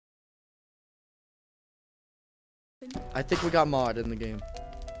I think we got mod in the game.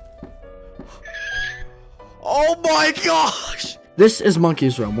 Oh my gosh! This is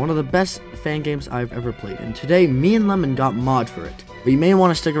Monkey's Realm, one of the best fan games I've ever played, and today me and Lemon got mod for it. But you may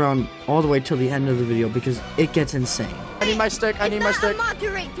want to stick around all the way till the end of the video because it gets insane. I need my stick, I need my stick.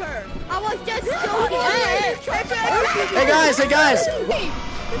 Moderator! I was just joking! Hey guys!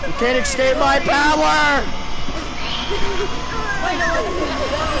 You can't escape my power!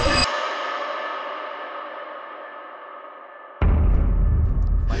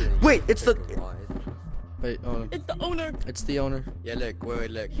 Wait, it's the... Wait, oh. It's the owner. It's the owner. Yeah, look,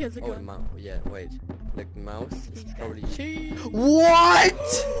 look. He has a gun. The mouse. Yeah, wait. Look, the mouse is probably...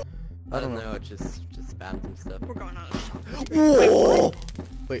 What? I don't know, just spam some stuff. We're going on. Whoa!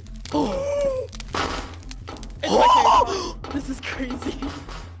 Wait. It's my turn. This is crazy.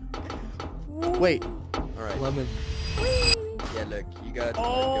 Wait. Alright. Lemon. Yeah, look, you got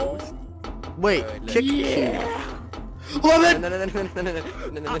ghost. Wait, Alright, kick look. you. Lemon! No.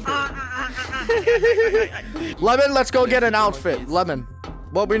 Lemon, let's go get an outfit. Lemon.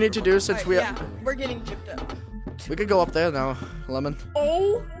 What we need to do since we yeah, we're getting chipped up. We could go up there now, Lemon.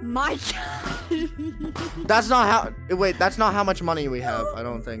 Oh my god. That's not how... Wait, that's not how much money we have, I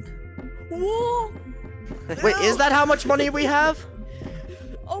don't think. Whoa. Wait, is that how much money we have?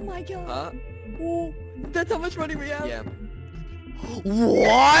 Oh my god. Huh? Whoa. That's how much money we have? Yeah.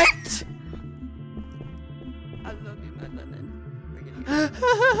 What? I love you, man, Lemon.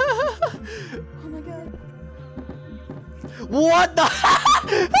 Oh my god. What the?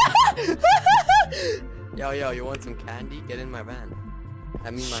 Yo, you want some candy? Get in my van.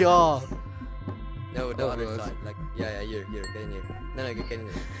 I mean my Sure. house. No, the Oh, other God. side. Like, yeah, here, get in here. No, get in here.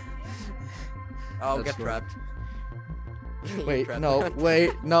 Oh, That's get cool. trapped. You're Wait, trapped. no,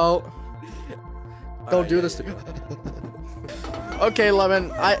 wait, no. Don't Alright, do yeah, this to yeah. me. Okay,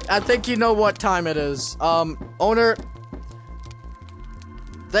 Lemon, I think you know what time it is. Owner,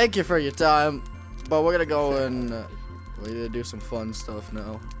 thank you for your time, but we're gonna go and we need to do some fun stuff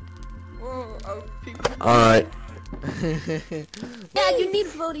now. Whoa, Alright. Yeah, you need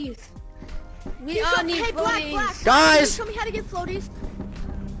floaties. We all need floaties. Black. Guys! Show me how to get floaties.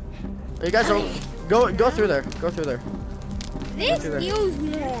 You guys don't go through there. Go through there. This Okay, news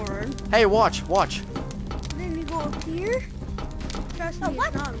more. Hey, watch. Then we go up here. Trust me, what?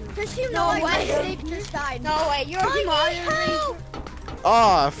 it's not. Does she No know I way. saved your side? No way, you're a moderator.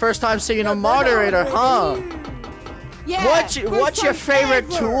 Oh, first time seeing a moderator, huh? Yeah. What's your favorite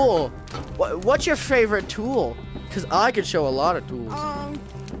ever. tool? What's your favorite tool? Cause I could show a lot of tools.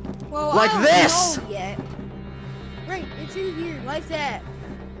 Well, Like I don't this. know yet. Right, it's in here, like that.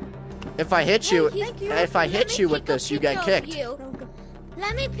 If I hit you, Thank you. if I hit you with this, you get kicked.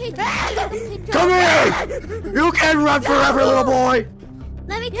 Let me pick up. Come here! You can run forever, little boy.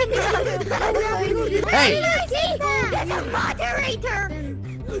 Let me pick up. Hey! There's a moderator.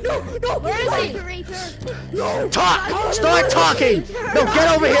 No, where is moderator? Talk! Start talking! No, get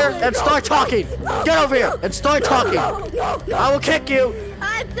over here and start talking! Get over here and start talking! I will kick you!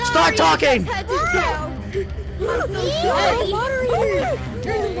 Start talking!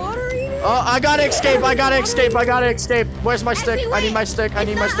 Oh, I gotta escape! Where's my stick? I need my stick, I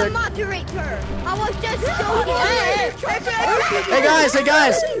need my stick. Moderator. I was just joking. Hey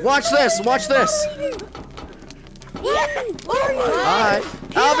guys! Watch this! Alright.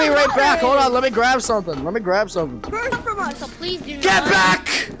 I'll be right back. Hold on, let me grab something. First from us, so please do Get not. back!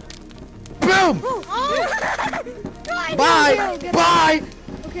 Boom! Bye. Bye!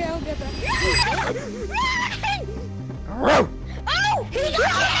 Okay, I'll get back. Bye! Oh, he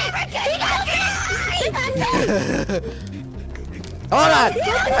got Hold on!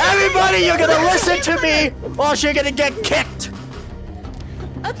 Everybody, you're gonna listen to me, or you're gonna get kicked!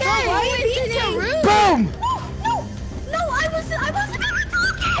 Okay, why are you being so rude? Boom! No, I wasn't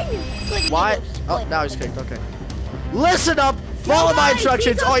talking. Why? Oh, now he's kicked, okay. Listen up, follow my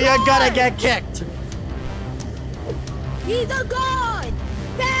instructions, or you're gonna get kicked! He's a god.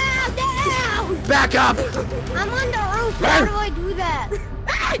 Down. Back up! I'm on the roof. How do I do that?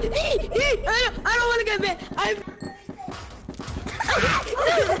 I don't want to get bit.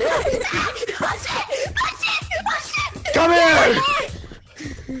 Come here!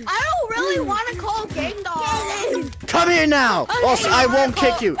 I don't really want to call gang dog. Come here now! Also, I won't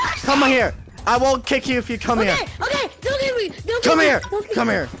kick you. Come here. I won't kick you if you come here. Okay, don't get me. Come here. Come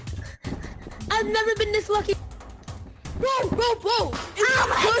here. I've never been this lucky. Whoa. Oh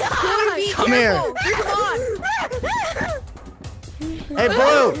my God. Come here. Come on. Hey,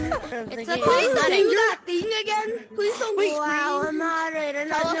 Blue! It's Please okay. don't do that thing again. Please don't be Wow, a moderator.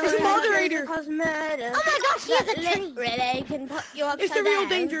 It's a moderator. Cosmetic. Oh my gosh, he has a Literally can put you upside It's the real down.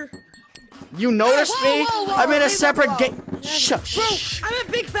 danger. You noticed me? Whoa, I'm in a leave separate that game. alone. Shush. Bro, I'm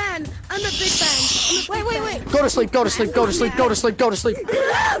a big fan. I'm a big fan. Wait. Go to sleep. Go to sleep. Go to sleep. Go to sleep. Go to sleep.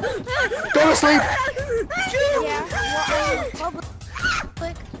 Go to sleep. Yeah.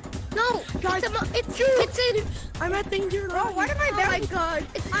 No, Guys, it's in. I'm at danger. Bro, why did my Oh belly- my god.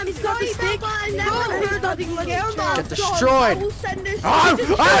 I'm He's got the sorry, stick. Papa, I Bro, never he's heard got of the you. scare Get dog. destroyed. I will send this. Arr,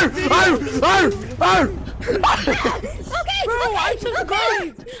 arr, arr, arr, arr. Okay, Bro, I'm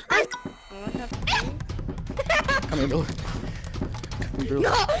subscribed. Come here, Bill.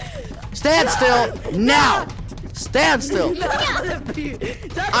 Stand still now. Stand still.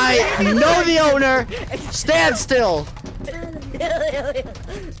 I know the owner. Stand still.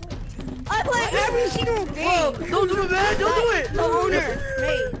 I play every single game. Whoa, don't do it, man. Don't do it. The owner.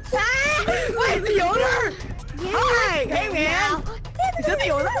 Wait, the owner? Hi. Hey, man. Is that the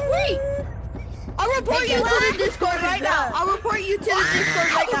owner? Wait. I'll report you to the Discord right now. I'll report you to the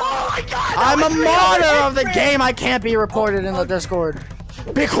Discord right now. Oh my god. I'm a modder of the game. I can't be reported in the Discord.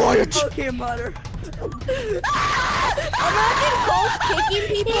 Be quiet. Okay, mother. Imagine Cole's kicking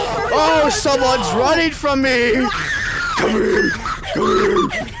people. Oh, someone's running from me. Come here.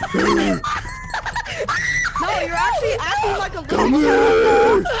 Come here. No, you're actually acting like a Come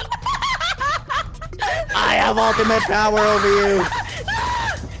little here. I have ultimate power over you.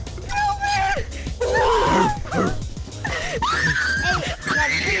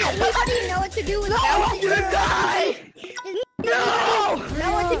 Anybody know what to do with that? I'm gonna die. No!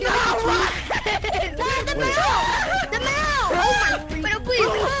 Know what to do with the mouse? The mouse! Oh my! But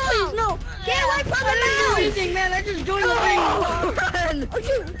please, no! Get away from the I didn't do mouse! anything, man. I just joined the ring. Run! Oh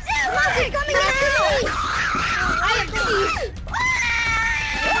shoot! Monkey coming after me! I am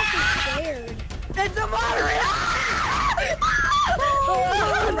scared. It's a moderator! Oh,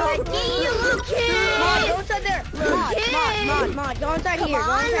 you little kid! Mom, don't stand there! Mom, don't stand here! Come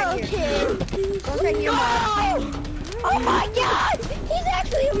on, little kid! Don't stand here, Mom! Oh my god! He's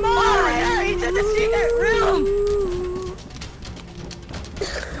actually a Moderator! He's in the secret room!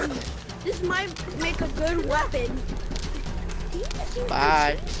 This might make a good weapon.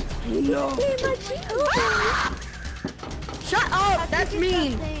 Bye. No. Shut up! That's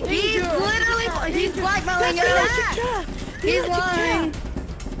mean. He's literally he's blackmailing us. He's lying.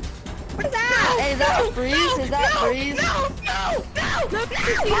 What is that? Hey, is that freeze? Is that freeze? No!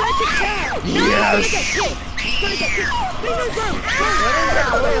 Yes.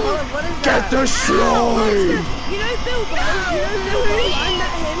 Get destroyed. You know Bill, bro? You know Bill? I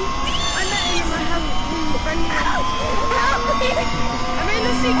met him. I have a friend named I'm in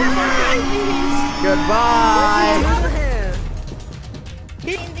the secret market. Goodbye.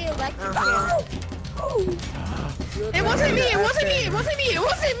 in the electric It wasn't me. It wasn't me. It wasn't me. It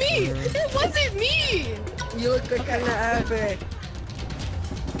wasn't me. It wasn't me. You look kinda epic.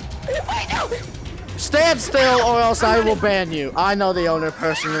 Wait, no. Stand still, or else I will ban you. I know the owner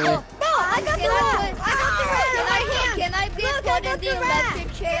personally. No, I got the rat. Can I be put in the electric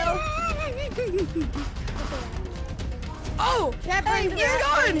chair? Oh, hey, you're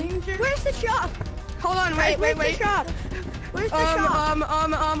gone. Where's the shop? Hold on, wait. Where's the shop? Where's the shop?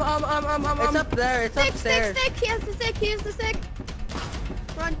 It's up there. It's upstairs. Stick. Here's the stick.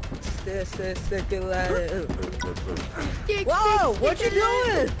 Run. Stick it let it. Whoa, what you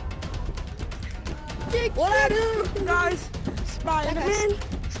doing? What I do, guys? Spider-Man.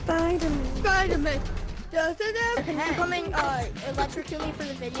 Becoming electrocute for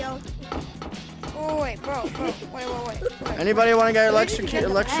the video. Oh wait, bro. Wait. Anybody want to get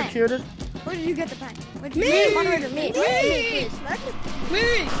electrocuted? Where did you get the pen? Me! Moderator, me. Me!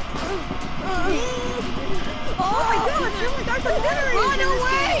 Oh my gosh, run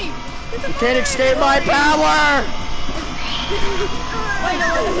away! You can't escape my power! Wait,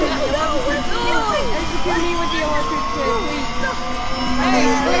 no. Execute me with the electric chair, please. Hey,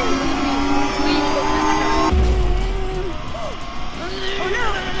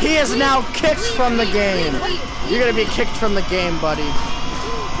 He is now kicked from the game. You're gonna be kicked from the game, buddy.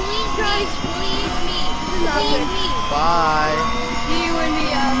 Please, guys, please me. Please me. Bye. See you in the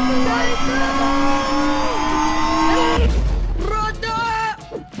afterlife. Brother!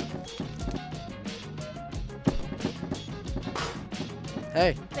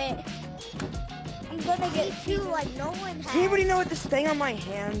 Hey. I'm gonna get you like no one has. Does anybody know what this thing on my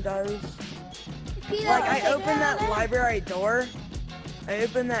hand does? Peter, Like, I okay, opened that Dad. library door. I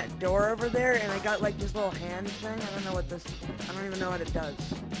opened that door over there, and I got like this little hand thing. I don't even know what it does.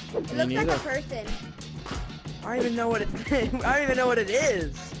 It looks like neither. a person. I don't even know what it. I don't even know what it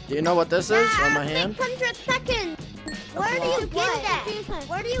is. Do you know what this is on my hand? 600 seconds. Where do you get that?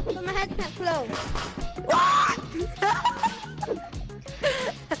 Where do you put my head can't flow?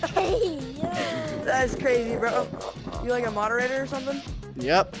 Hey, That is crazy, bro. You like a moderator or something?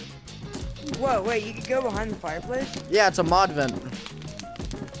 Yep. Whoa, wait, you can go behind the fireplace? Yeah, it's a mod vent.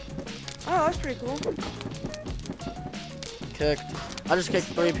 Oh, that's pretty cool. Kicked. I just kicked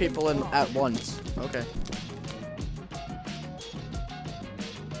 3 people in at once. Okay.